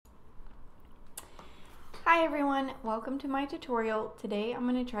Hi everyone, welcome to my tutorial. Today I'm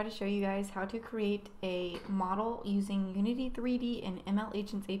going to try to show you guys how to create a model using Unity3D and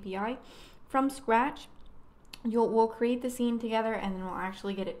ML-Agents API from scratch. We'll create the scene together and then we'll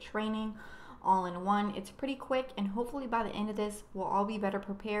actually get it training all in one. It's pretty quick and hopefully by the end of this we'll all be better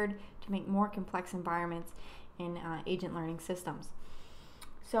prepared to make more complex environments in agent learning systems.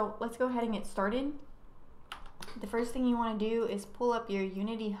 So let's go ahead and get started. The first thing you want to do is pull up your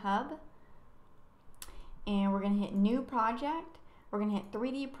Unity Hub. And we're going to hit New Project. We're going to hit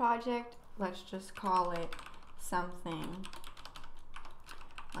 3D Project. Let's just call it something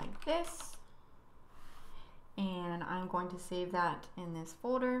like this. And I'm going to save that in this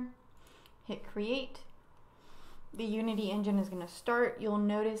folder. Hit Create. The Unity engine is going to start. You'll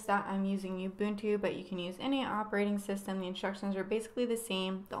notice that I'm using Ubuntu, but you can use any operating system. The instructions are basically the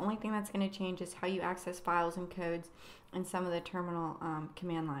same. The only thing that's going to change is how you access files and codes and some of the terminal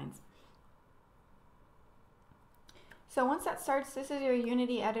command lines. So once that starts, this is your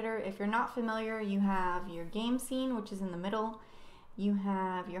Unity editor. If you're not familiar, you have your game scene, which is in the middle. You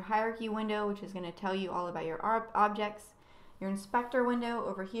have your hierarchy window, which is going to tell you all about your objects. Your inspector window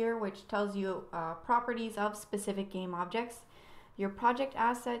over here, which tells you properties of specific game objects. Your project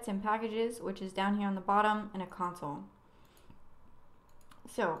assets and packages, which is down here on the bottom, and a console.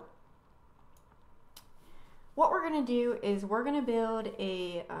 So what we're going to do is we're going to build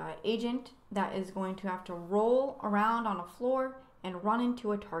a agent that is going to have to roll around on a floor and run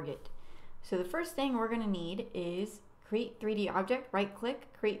into a target. So the first thing we're going to need is create 3D object, right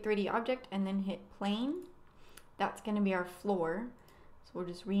click, create 3D object, and then hit plane. That's going to be our floor. So we'll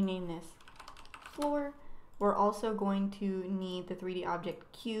just rename this floor. We're also going to need the 3D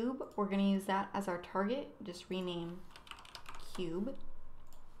object cube. We're going to use that as our target. Just rename cube.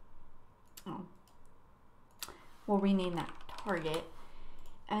 We'll rename that target.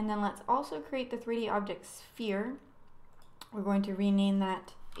 And then let's also create the 3D object sphere. We're going to rename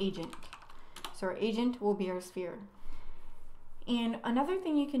that agent. So our agent will be our sphere. And another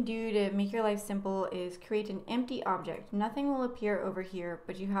thing you can do to make your life simple is create an empty object. Nothing will appear over here,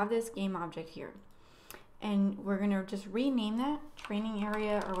 but you have this game object here. And we're going to just rename that training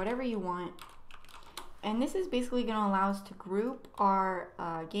area or whatever you want. And this is basically going to allow us to group our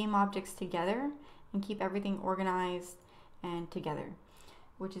game objects together and keep everything organized and together,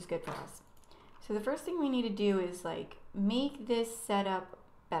 which is good for us. So the first thing we need to do is make this setup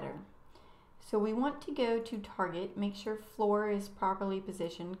better. So we want to go to target, make sure floor is properly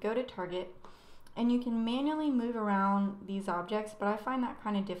positioned, go to target, and you can manually move around these objects, but I find that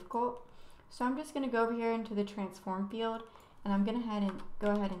kind of difficult. So I'm just going to go over here into the transform field and I'm going to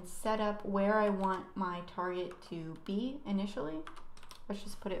go ahead and set up where I want my target to be initially. Let's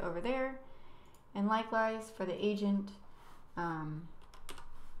just put it over there. And likewise for the agent,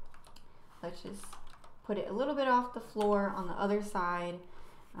 let's just put it a little bit off the floor on the other side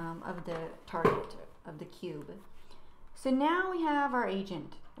of the target of the cube. So now we have our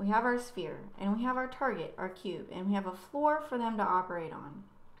agent, we have our sphere, and we have our target, our cube, and we have a floor for them to operate on.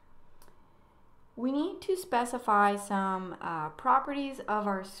 We need to specify some properties of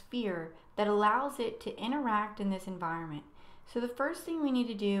our sphere that allows it to interact in this environment. So the first thing we need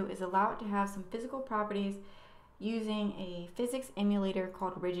to do is allow it to have some physical properties using a physics emulator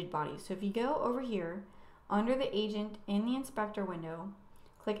called rigid body. So if you go over here under the agent in the inspector window,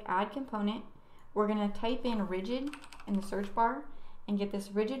 click add component, we're going to type in rigid in the search bar and get this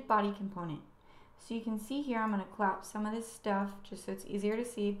rigid body component. So you can see here, I'm going to collapse some of this stuff just so it's easier to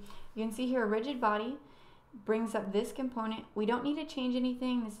see. You can see here a rigid body brings up this component. We don't need to change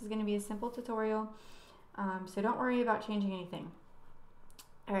anything. This is going to be a simple tutorial. So don't worry about changing anything.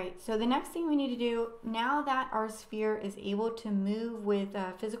 Alright, so the next thing we need to do, now that our sphere is able to move with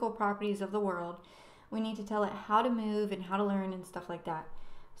physical properties of the world, we need to tell it how to move and how to learn and stuff like that.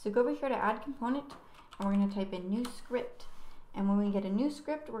 So go over here to add component and we're going to type in new script. And when we get a new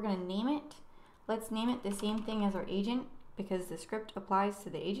script, we're going to name it. Let's name it the same thing as our agent because the script applies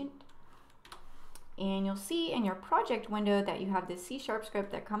to the agent. And you'll see in your project window that you have this C#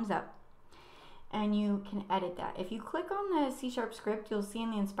 script that comes up. And you can edit that. If you click on the C# script, you'll see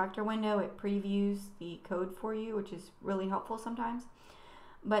in the inspector window it previews the code for you, which is really helpful sometimes.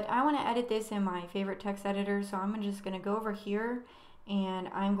 But I want to edit this in my favorite text editor, so I'm just going to go over here and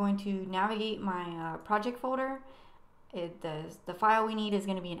I'm going to navigate my project folder. The file we need is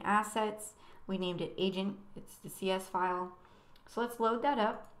going to be in assets. We named it agent. It's the CS file. So let's load that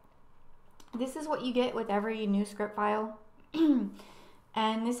up. This is what you get with every new script file.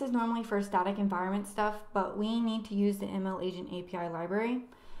 And this is normally for static environment stuff, but we need to use the ML-Agent API library.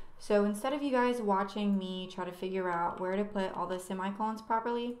 So instead of you guys watching me try to figure out where to put all the semicolons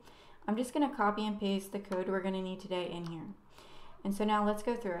properly, I'm just going to copy and paste the code we're going to need today in here. And so now let's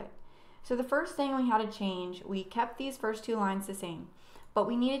go through it. So the first thing we had to change, we kept these first two lines the same, but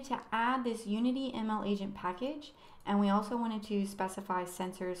we needed to add this Unity ML agent package, and we also wanted to specify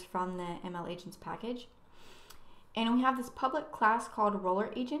sensors from the ML agents package. And we have this public class called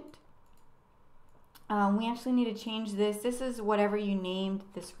RollerAgent. We actually need to change this. This is whatever you named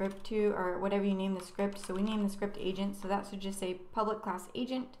the script to, or whatever you named the script. So we named the script agent, so that should just say public class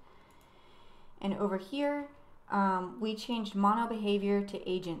agent. And over here, we changed mono behavior to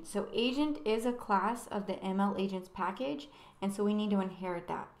agent. So agent is a class of the ML agents package, and so we need to inherit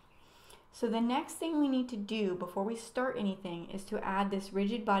that. So the next thing we need to do before we start anything is to add this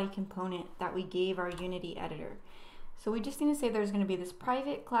rigid body component that we gave our Unity editor. So we just need to say there's going to be this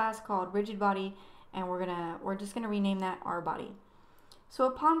private class called rigid body, and we're just gonna rename that RBody. So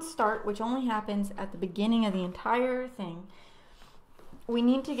upon start, which only happens at the beginning of the entire thing, we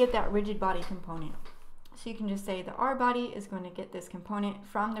need to get that rigid body component. So you can just say the RBody is going to get this component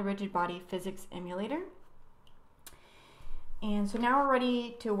from the rigid body physics emulator. And so now we're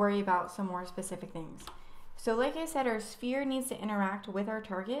ready to worry about some more specific things. So like I said, our sphere needs to interact with our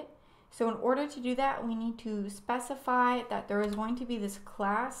target. So in order to do that, we need to specify that there is going to be this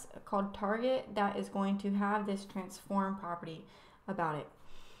class called target that is going to have this transform property about it.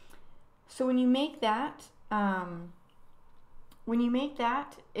 So when you make that,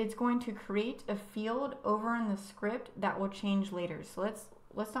 it's going to create a field over in the script that will change later. So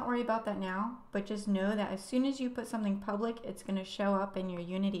let's not worry about that now, but just know that as soon as you put something public, it's going to show up in your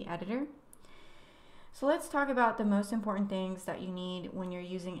Unity editor. So let's talk about the most important things that you need when you're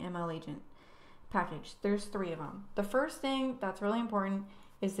using ML agent package. There's three of them. The first thing that's really important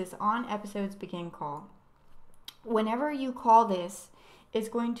is this on episodes begin call. Whenever you call this, it's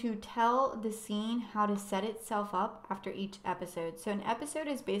going to tell the scene how to set itself up after each episode. So an episode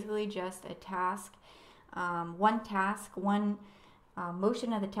is basically just a task, one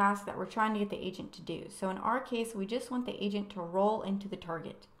motion of the task that we're trying to get the agent to do. So in our case, we just want the agent to roll into the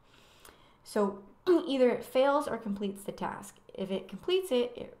target. So either it fails or completes the task. If it completes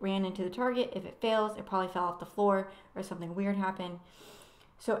it, it ran into the target. If it fails, it probably fell off the floor or something weird happened.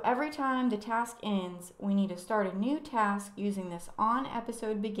 So every time the task ends, we need to start a new task using this on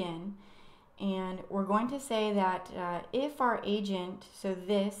episode begin. And we're going to say that if our agent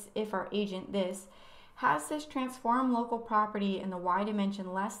this has this transform local property in the y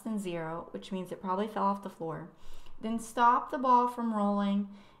dimension less than 0, which means it probably fell off the floor, then stop the ball from rolling,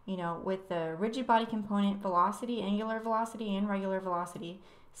 with the rigid body component velocity, angular velocity, and regular velocity.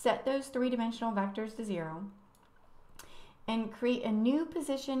 Set those three-dimensional vectors to 0. And create a new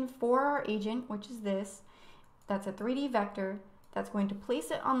position for our agent, which is this. That's a 3D vector that's going to place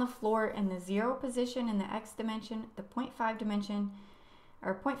it on the floor in the 0 position in the x dimension, the 0.5 dimension,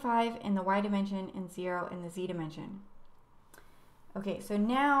 or 0.5 in the y dimension, and 0 in the z dimension. Okay, so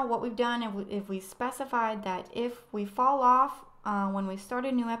now what we've done, if we specified that if we fall off when we start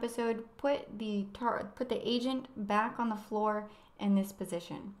a new episode, put the agent back on the floor in this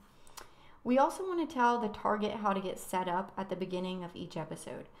position. We also want to tell the target how to get set up at the beginning of each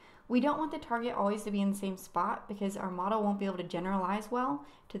episode. We don't want the target always to be in the same spot because our model won't be able to generalize well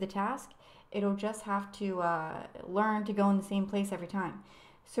to the task. It'll just have to learn to go in the same place every time.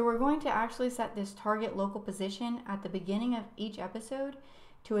 So we're going to actually set this target local position at the beginning of each episode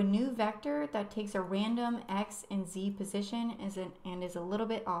to a new vector that takes a random x and z position and is a little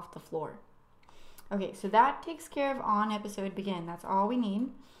bit off the floor. Okay, so that takes care of on episode begin. That's all we need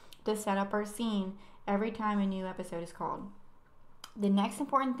to set up our scene every time a new episode is called. The next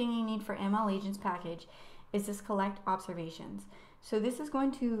important thing you need for ML Agents package is this collect observations. So this is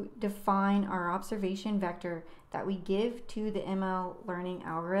going to define our observation vector that we give to the ML learning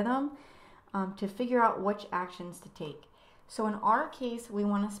algorithm to figure out which actions to take. So in our case, we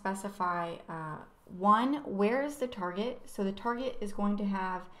want to specify one, where is the target? So the target is going to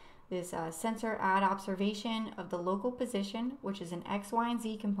have this sensor add observation of the local position, which is an x, y, and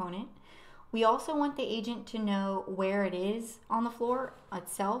z component. We also want the agent to know where it is on the floor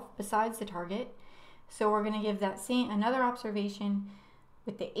itself besides the target. So we're going to give that another observation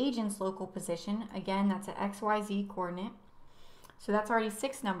with the agent's local position. Again, that's an x, y, z coordinate. So that's already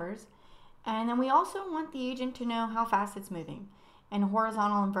 6 numbers. And then we also want the agent to know how fast it's moving in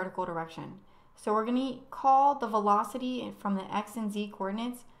horizontal and vertical direction. So we're going to call the velocity from the x and z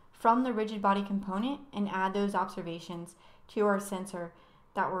coordinates from the rigid body component and add those observations to our sensor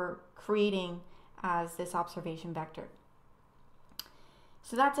that we're creating as this observation vector.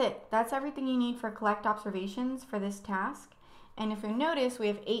 So that's it. That's everything you need for collect observations for this task. And if you notice, we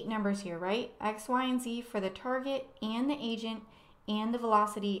have 8 numbers here, right? X, Y, and Z for the target and the agent and the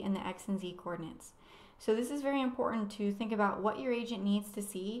velocity in the X and Z coordinates. So this is very important to think about what your agent needs to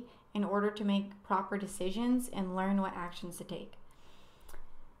see in order to make proper decisions and learn what actions to take.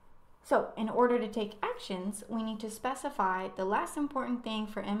 So in order to take actions, we need to specify the last important thing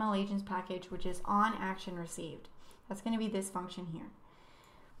for ML-Agents package, which is on action received. That's going to be this function here.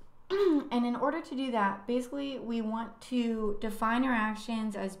 And in order to do that, basically we want to define our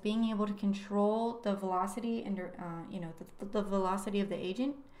actions as being able to control the velocity and the velocity of the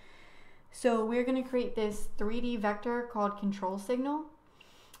agent. So we're going to create this 3D vector called control signal,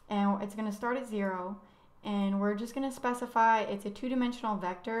 and it's going to start at 0, and we're just going to specify it's a two-dimensional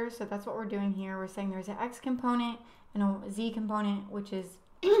vector. So that's what we're doing here. We're saying there's an X component and a Z component, which is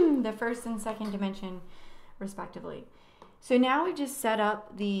the first and second dimension respectively. So now we just set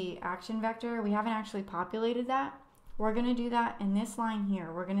up the action vector. We haven't actually populated that. We're going to do that in this line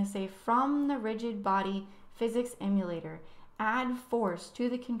here. We're going to say from the rigid body physics emulator, add force to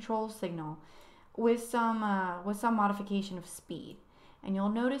the control signal with some modification of speed. And you'll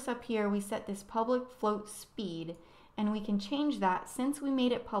notice up here we set this public float speed, and we can change that since we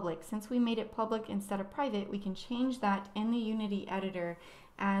made it public. Since we made it public instead of private, we can change that in the Unity editor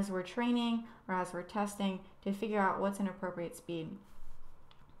as we're training or as we're testing to figure out what's an appropriate speed.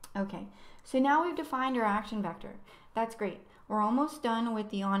 Okay, so now we've defined our action vector. That's great. We're almost done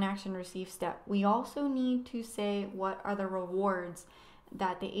with the on action receive step. We also need to say what are the rewards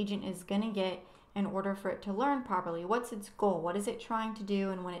that the agent is going to get in order for it to learn properly. What's its goal? What is it trying to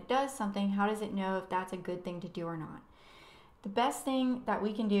do? And when it does something, how does it know if that's a good thing to do or not? The best thing that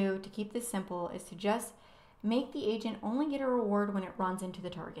we can do to keep this simple is to just make the agent only get a reward when it runs into the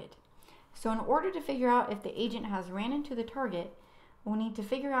target. So in order to figure out if the agent has ran into the target, we need to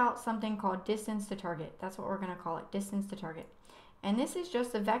figure out something called distance to target. That's what we're going to call it, distance to target. And this is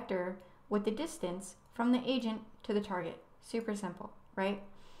just a vector with the distance from the agent to the target. Super simple, right?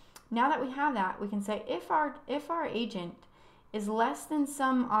 Now that we have that, we can say if our agent is less than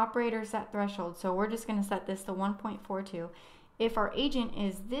some operator set threshold, so we're just going to set this to 1.42. If our agent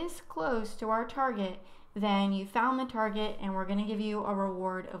is this close to our target, then you found the target and we're going to give you a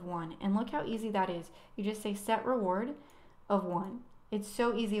reward of 1. And look how easy that is. You just say set reward of 1. It's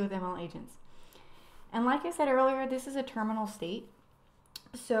so easy with ML-Agents. And like I said earlier, this is a terminal state.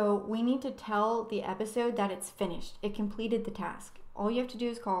 So we need to tell the episode that it's finished. It completed the task. All you have to do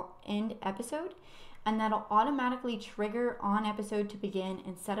is call end episode, and that'll automatically trigger on episode to begin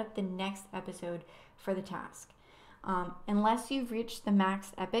and set up the next episode for the task. Unless you've reached the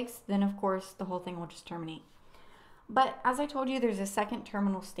max epics, then of course the whole thing will just terminate. But as I told you, there's a second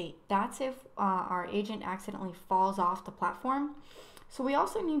terminal state. That's if our agent accidentally falls off the platform. So we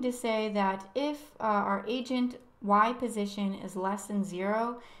also need to say that if our agent Y position is less than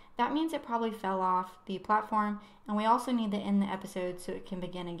 0, that means it probably fell off the platform, and we also need to end the episode so it can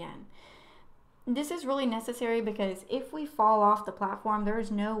begin again. This is really necessary because if we fall off the platform, there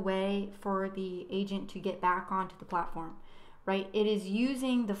is no way for the agent to get back onto the platform, right? It is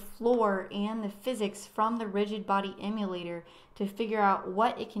using the floor and the physics from the rigid body emulator to figure out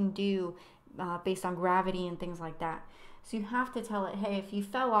what it can do based on gravity and things like that. So you have to tell it, hey, if you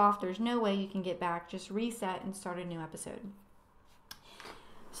fell off, there's no way you can get back. Just reset and start a new episode.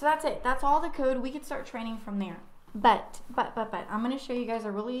 So that's it. That's all the code. We could start training from there. But I'm going to show you guys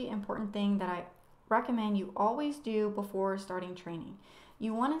a really important thing that I recommend you always do before starting training.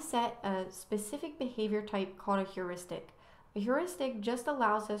 You want to set a specific behavior type called a heuristic. A heuristic just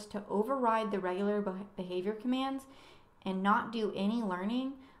allows us to override the regular behavior commands and not do any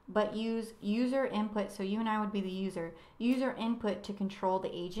learning, but use user input. So you and I would be the user input to control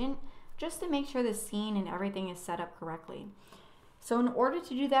the agent, just to make sure the scene and everything is set up correctly. So in order to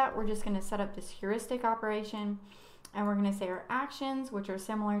do that, we're just going to set up this heuristic operation, and we're going to say our actions, which are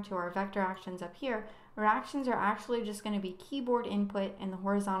similar to our vector actions up here. Our actions are actually just going to be keyboard input in the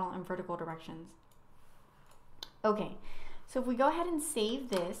horizontal and vertical directions. Okay, so if we go ahead and save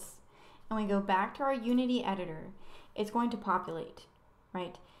this and we go back to our Unity editor, it's going to populate,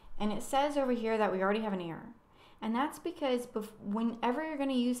 right? And it says over here that we already have an error. And that's because whenever you're going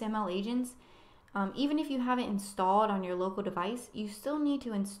to use ML-Agents, even if you have it installed on your local device, you still need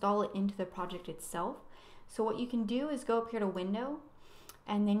to install it into the project itself. So what you can do is go up here to Window,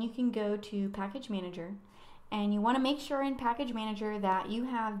 and then you can go to Package Manager, and you want to make sure in Package Manager that you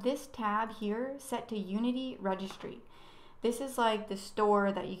have this tab here set to Unity Registry. This is like the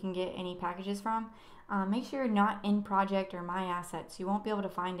store that you can get any packages from. Make sure you're not in Project or My Assets. You won't be able to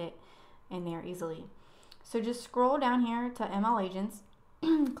find it in there easily. So just scroll down here to ML-Agents,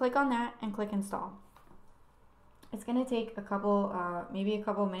 click on that and click Install. It's going to take a couple, maybe a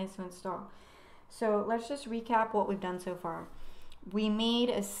couple of minutes to install. So let's just recap what we've done so far. We made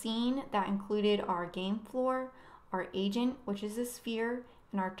a scene that included our game floor, our agent, which is a sphere,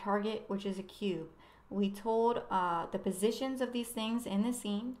 and our target, which is a cube. We told the positions of these things in the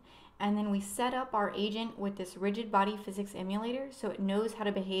scene, and then we set up our agent with this rigid body physics emulator so it knows how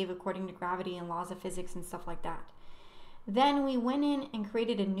to behave according to gravity and laws of physics and stuff like that. Then we went in and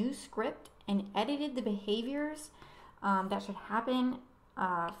created a new script and edited the behaviors that should happen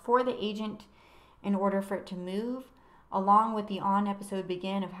for the agent in order for it to move, along with the on episode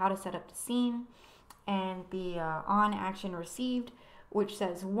begin of how to set up the scene, and the on action received, which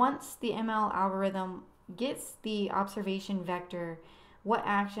says once the ML algorithm gets the observation vector, what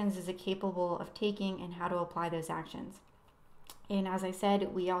actions is it capable of taking and how to apply those actions. And as I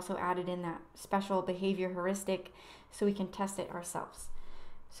said, we also added in that special behavior heuristic so we can test it ourselves.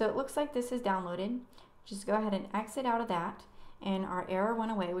 So it looks like this is downloaded. Just go ahead and exit out of that, and our error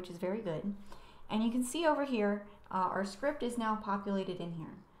went away, which is very good. And you can see over here, our script is now populated in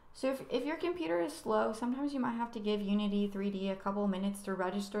here. So if your computer is slow, sometimes you might have to give Unity3D a couple minutes to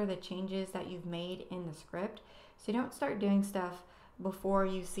register the changes that you've made in the script. So don't start doing stuff before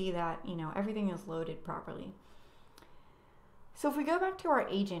you see that, everything is loaded properly. So if we go back to our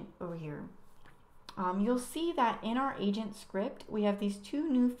agent over here, you'll see that in our agent script, we have these two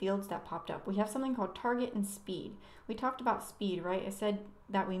new fields that popped up. We have something called target and speed. We talked about speed, right? I said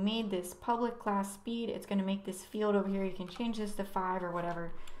that we made this public class speed. It's going to make this field over here. You can change this to 5 or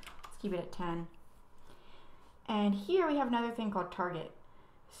whatever. Let's keep it at 10. And here we have another thing called target.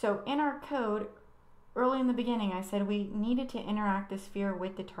 So in our code, early in the beginning, I said we needed to interact the sphere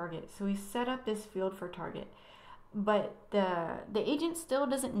with the target. So we set up this field for target. But the agent still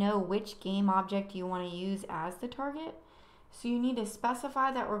doesn't know which game object you want to use as the target. So you need to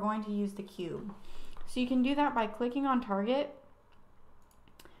specify that we're going to use the cube. So you can do that by clicking on target,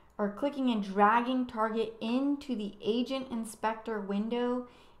 or clicking and dragging target into the agent inspector window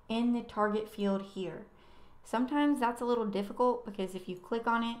in the target field here. Sometimes that's a little difficult because if you click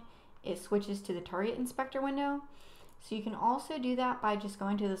on it, it switches to the target inspector window. So you can also do that by just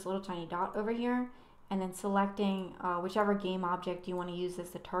going to this little tiny dot over here and then selecting whichever game object you want to use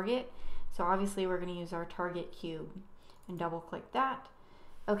as the target. So obviously we're going to use our target cube and double click that.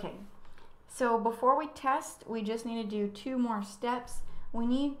 Okay, so before we test, we just need to do 2 more steps. We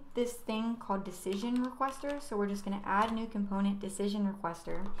need this thing called decision requester. So we're just going to add a new component, decision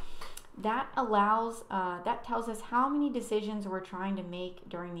requester. That allows, that tells us how many decisions we're trying to make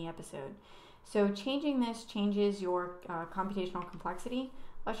during the episode. So changing this changes your computational complexity.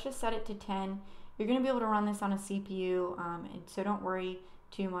 Let's just set it to 10. You're going to be able to run this on a CPU, and so don't worry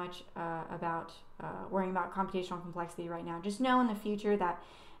too much about worrying about computational complexity right now. Just know in the future that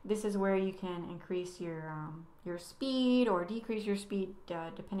this is where you can increase your speed or decrease your speed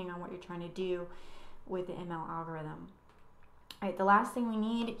depending on what you're trying to do with the ML algorithm. All right, the last thing we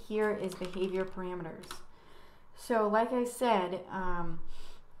need here is behavior parameters. So like I said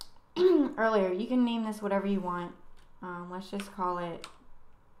earlier, you can name this whatever you want. Let's just call it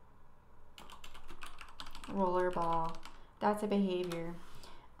RollerBall. That's a behavior.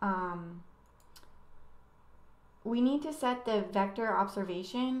 We need to set the vector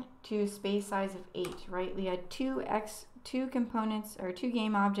observation to space size of 8, right? We had two components or 2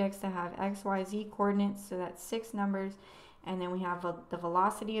 game objects that have x, y, z coordinates, so that's 6 numbers, and then we have the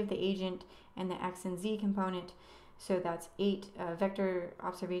velocity of the agent and the x and z component, so that's 8 vector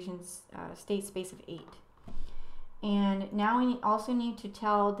observations, state space of 8. And now we also need to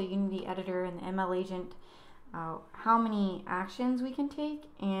tell the Unity editor and the ML agent how many actions we can take,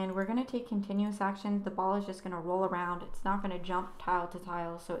 and we're going to take continuous actions. The ball is just going to roll around. It's not going to jump tile to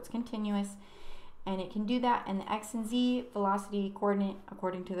tile, so it's continuous, and it can do that in the x and z velocity coordinate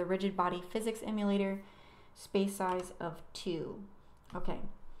according to the rigid body physics emulator, space size of 2. Okay,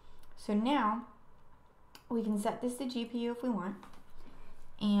 so now we can set this to GPU if we want,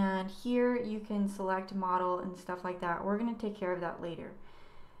 and here you can select model and stuff like that. We're going to take care of that later.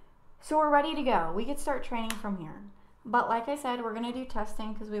 So we're ready to go. We could start training from here. But like I said, we're going to do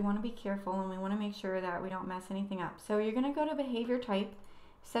testing because we want to be careful and we want to make sure that we don't mess anything up. So you're going to go to behavior type,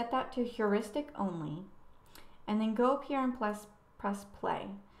 set that to heuristic only, and then go up here and press play.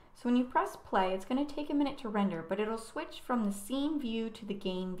 So when you press play, it's going to take a minute to render, but it'll switch from the scene view to the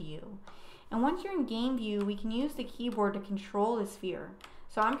game view. And once you're in game view, we can use the keyboard to control the sphere.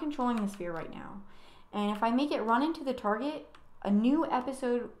 So I'm controlling the sphere right now. And if I make it run into the target, a new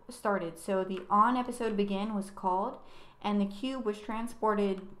episode started. So the on episode begin was called, and the cube was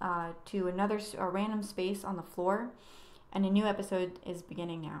transported to another random space on the floor, and a new episode is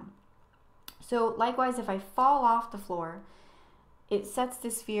beginning now. So likewise, if I fall off the floor, it sets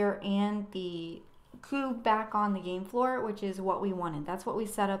the sphere and the cube back on the game floor, which is what we wanted. That's what we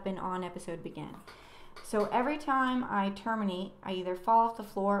set up in on episode begin. So every time I terminate, I either fall off the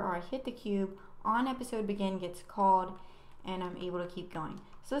floor or I hit the cube, on episode begin gets called and I'm able to keep going.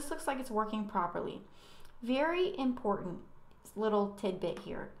 So this looks like it's working properly. Very important little tidbit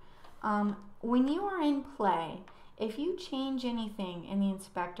here. When you are in play, if you change anything in the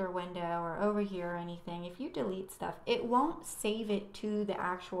inspector window or over here or anything, if you delete stuff, it won't save it to the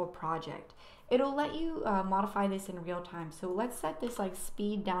actual project. It'll let you modify this in real time. So let's set this like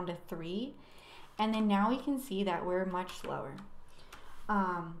speed down to 3, and then now we can see that we're much slower.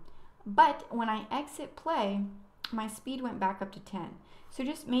 But when I exit play, my speed went back up to 10. So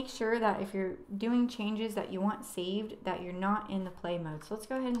just make sure that if you're doing changes that you want saved, that you're not in the play mode. So let's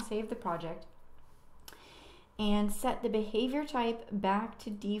go ahead and save the project and set the behavior type back to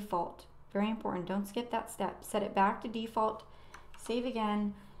default. Very important, don't skip that step. Set it back to default, save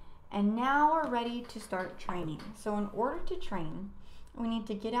again, and now we're ready to start training. So in order to train, we need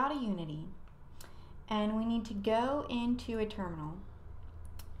to get out of Unity and we need to go into a terminal,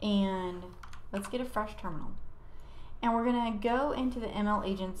 and let's get a fresh terminal. And we're gonna go into the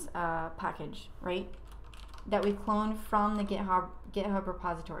ML-Agents package, right? That we cloned from the GitHub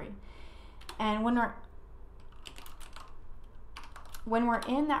repository. And when we're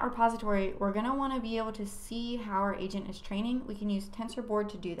in that repository, we're gonna wanna be able to see how our agent is training. We can use TensorBoard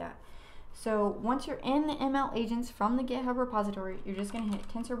to do that. So once you're in the ML-Agents from the GitHub repository, you're just gonna hit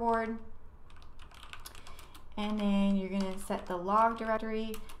TensorBoard, and then you're gonna set the log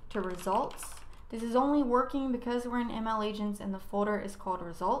directory to results. This is only working because we're in ML-Agents and the folder is called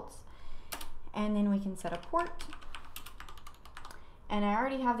results. And then we can set a port. And I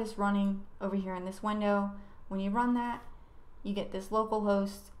already have this running over here in this window. When you run that, you get this local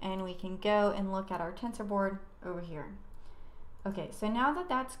host, and we can go and look at our TensorBoard over here. Okay, so now that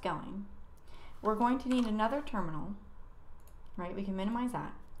that's going, we're going to need another terminal, right? We can minimize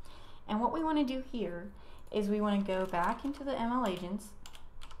that. And what we want to do here is we want to go back into the ML-Agents,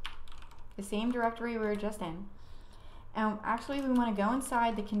 the same directory we were just in, and actually we want to go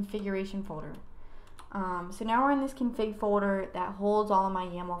inside the configuration folder. So now we're in this config folder that holds all of my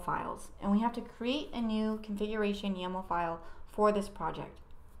YAML files, and we have to create a new configuration YAML file for this project.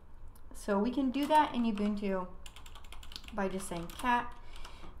 So we can do that in Ubuntu by just saying cat,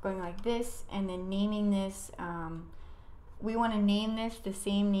 going like this, and then naming this. We want to name this the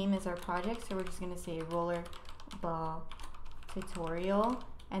same name as our project, so we're just going to say RollerBall tutorial,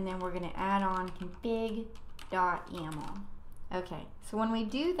 and then we're going to add on config.yaml. Okay, so when we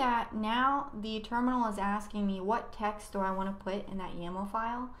do that, now the terminal is asking me what text do I want to put in that YAML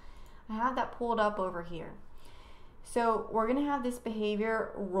file. I have that pulled up over here. So we're going to have this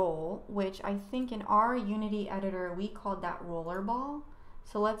behavior roll, which I think in our Unity editor we called that RollerBall.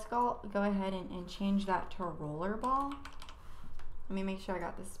 So let's go ahead and change that to RollerBall. Let me make sure I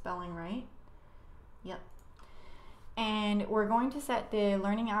got the spelling right. Yep. And we're going to set the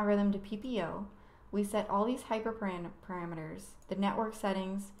learning algorithm to PPO. We set all these hyperparameters, the network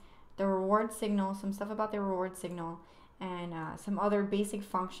settings, the reward signal, some stuff about the reward signal, and some other basic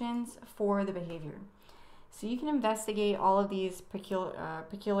functions for the behavior. So you can investigate all of these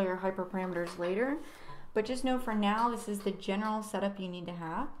peculiar hyperparameters later, but just know for now this is the general setup you need to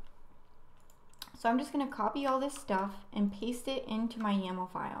have. So I'm just going to copy all this stuff and paste it into my YAML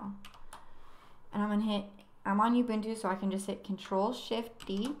file. And I'm on Ubuntu, so I can just hit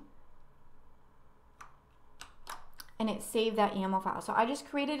Control-Shift-D, and it saved that YAML file. So I just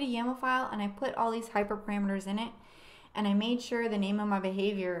created a YAML file and I put all these hyperparameters in it, and I made sure the name of my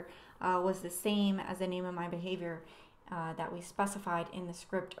behavior was the same as the name of my behavior that we specified in the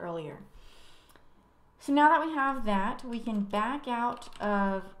script earlier. So now that we have that, we can back out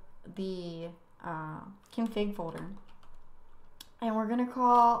of the config folder, and we're going to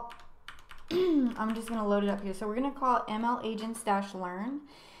call I'm just going to load it up here. So we're going to call ML-Agents-learn.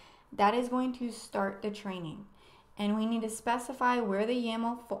 That is going to start the training. And we need to specify where the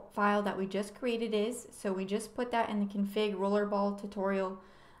YAML file that we just created is. So we just put that in the config RollerBall tutorial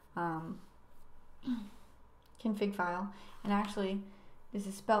config file. And actually, this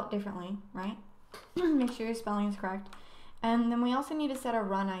is spelled differently, right? Make sure your spelling is correct. And then we also need to set a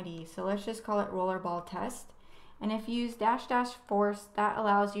run ID. So let's just call it RollerBall test. And if you use -- force, that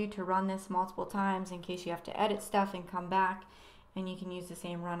allows you to run this multiple times in case you have to edit stuff and come back, and you can use the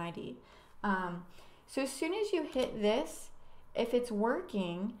same run ID. So as soon as you hit this, if it's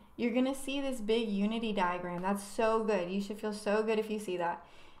working, you're going to see this big Unity diagram. That's so good. You should feel so good if you see that.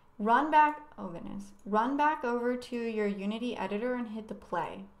 Run back, oh goodness, run back over to your Unity editor and hit the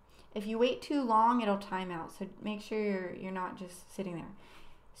play. If you wait too long, it'll time out, so make sure you're not just sitting there.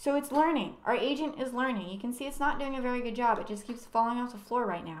 So it's learning. Our agent is learning. You can see it's not doing a very good job. It just keeps falling off the floor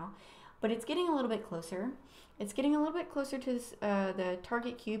right now. But it's getting a little bit closer. It's getting a little bit closer to this, the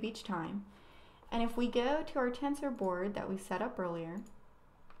target cube each time. And if we go to our tensor board that we set up earlier,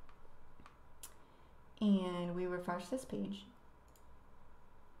 and we refresh this page,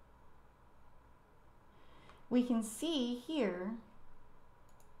 we can see here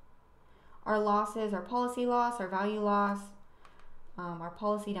our losses, our policy loss, our value loss, our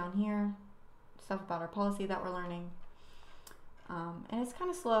policy down here, stuff about our policy that we're learning. And it's kind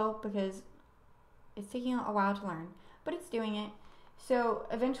of slow because it's taking a while to learn, but it's doing it. So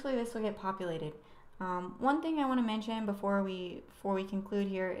eventually this will get populated. One thing I want to mention before we conclude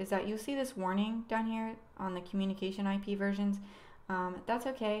here is that you'll see this warning down here on the communication IP versions. That's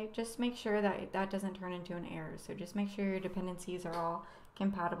okay. Just make sure that that doesn't turn into an error. So just make sure your dependencies are all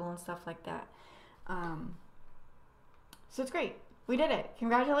compatible and stuff like that. So it's great. We did it.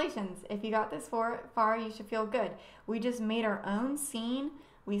 Congratulations. If you got this far, you should feel good. We just made our own scene.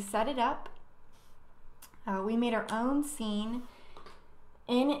 We set it up. We made our own scene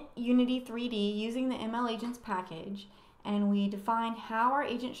in Unity3D using the ML-Agents package, and we defined how our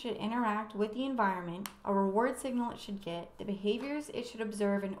agent should interact with the environment, a reward signal it should get, the behaviors it should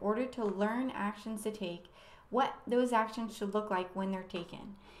observe in order to learn actions to take, what those actions should look like when they're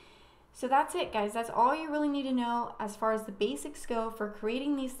taken. So that's it, guys. That's all you really need to know as far as the basics go for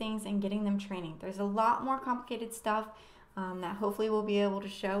creating these things and getting them training. There's a lot more complicated stuff that hopefully we'll be able to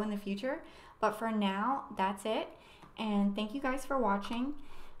show in the future. But for now, that's it. And thank you guys for watching.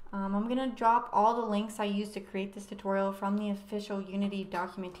 I'm going to drop all the links I used to create this tutorial from the official Unity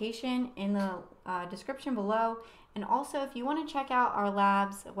documentation in the description below. And also, if you want to check out our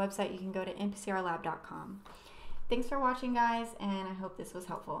lab's website, you can go to npcrlab.com. Thanks for watching, guys, and I hope this was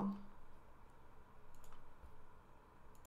helpful.